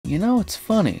You know, it's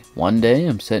funny. One day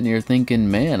I'm sitting here thinking,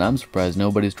 man, I'm surprised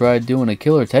nobody's tried doing a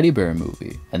killer teddy bear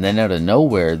movie. And then out of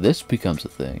nowhere, this becomes a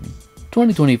thing.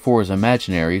 2024's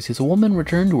Imaginary sees a woman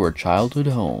return to her childhood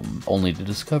home, only to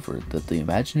discover that the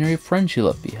imaginary friend she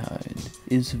left behind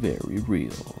is very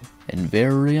real, and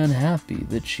very unhappy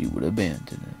that she would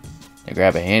abandon it. Now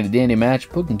grab a handy dandy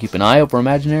matchbook and keep an eye out for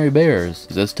imaginary bears,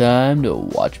 cause it's time to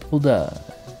watch people die.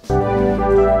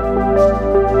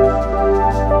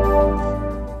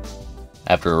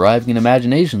 After arriving in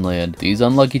Imagination Land, these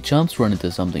unlucky chumps run into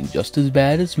something just as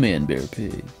bad as Man Bear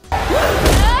Pig.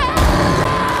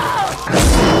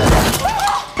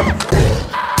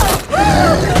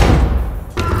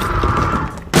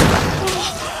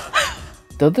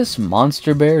 Though this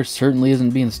monster bear certainly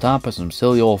isn't being stopped by some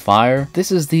silly old fire,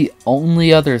 this is the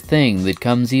only other thing that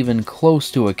comes even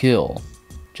close to a kill.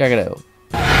 Check it out.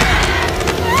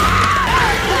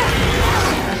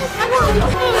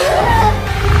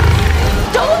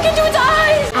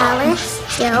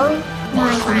 Still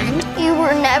my friend? You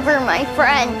were never my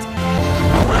friend.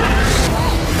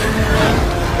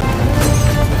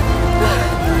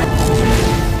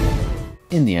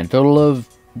 In the end, total of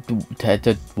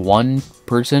one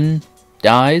person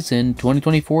dies in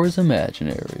 2024's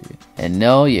Imaginary. And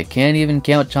no, you can't even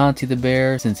count Chauncey the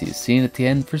Bear since he's seen at the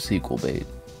end for sequel bait.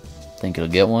 Think it'll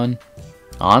get one?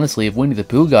 Honestly, if Winnie the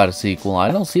Pooh got a sequel, I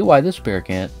don't see why this bear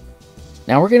can't.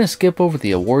 Now we're going to skip over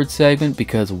the awards segment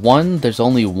because 1, there's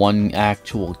only 1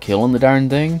 actual kill in the darn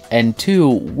thing, and 2,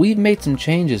 we've made some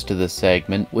changes to this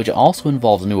segment which also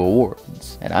involves new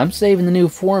awards, and I'm saving the new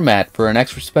format for an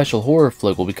extra special horror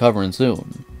flick we'll be covering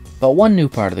soon. But one new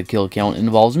part of the kill count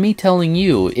involves me telling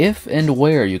you if and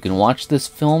where you can watch this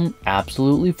film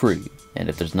absolutely free, and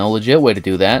if there's no legit way to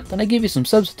do that, then I give you some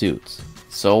substitutes.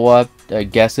 So, I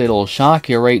guess it'll shock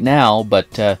you right now,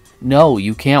 but, no,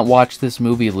 you can't watch this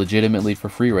movie legitimately for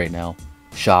free right now.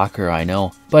 Shocker, I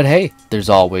know. But hey, there's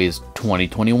always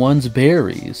 2021's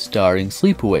Berries, starring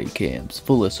Sleepaway Camp's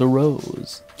Felissa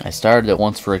Rose. I started it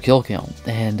once for a kill count,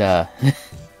 and,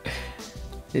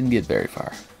 didn't get very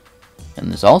far.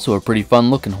 And there's also a pretty fun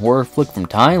looking horror flick from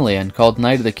Thailand called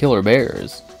Night of the Killer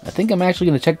Bears. I think I'm actually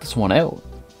going to check this one out.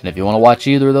 And if you want to watch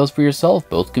either of those for yourself,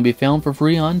 both can be found for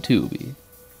free on Tubi.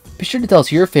 Be sure to tell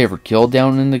us your favorite kill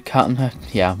down in the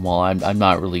yeah, well, I'm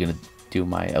not really going to do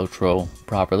my outro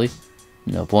properly.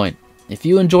 No point. If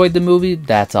you enjoyed the movie,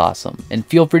 that's awesome. And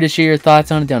feel free to share your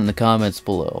thoughts on it down in the comments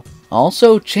below.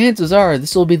 Also, chances are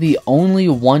this will be the only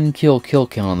 1 kill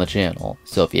count on the channel.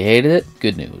 So if you hated it,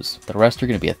 good news. The rest are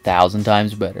going to be 1,000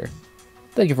 times better.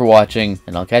 Thank you for watching,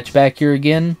 and I'll catch you back here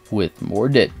again with more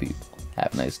dead people.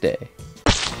 Have a nice day.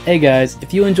 Hey guys,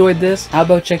 if you enjoyed this, how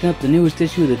about checking out the newest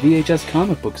issue of the VHS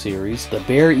comic book series, The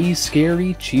Bear Eats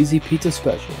Scary Cheesy Pizza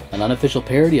Special, an unofficial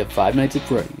parody of Five Nights at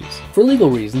Freddy's. For legal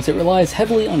reasons, it relies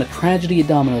heavily on a tragedy at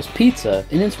Domino's Pizza,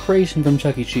 an inspiration from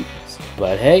Chucky Cheese.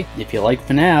 But hey, if you like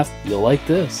FNAF, you'll like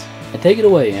this. And take it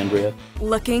away, Andrea.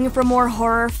 Looking for more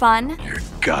horror fun? You're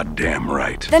goddamn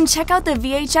right. Then check out the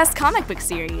VHS comic book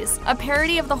series, a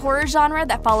parody of the horror genre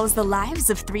that follows the lives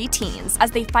of 3 teens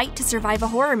as they fight to survive a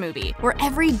horror movie, where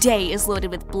every day is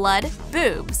loaded with blood,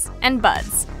 boobs, and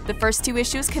buds. The first 2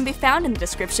 issues can be found in the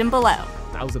description below.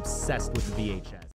 I was obsessed with the VHS.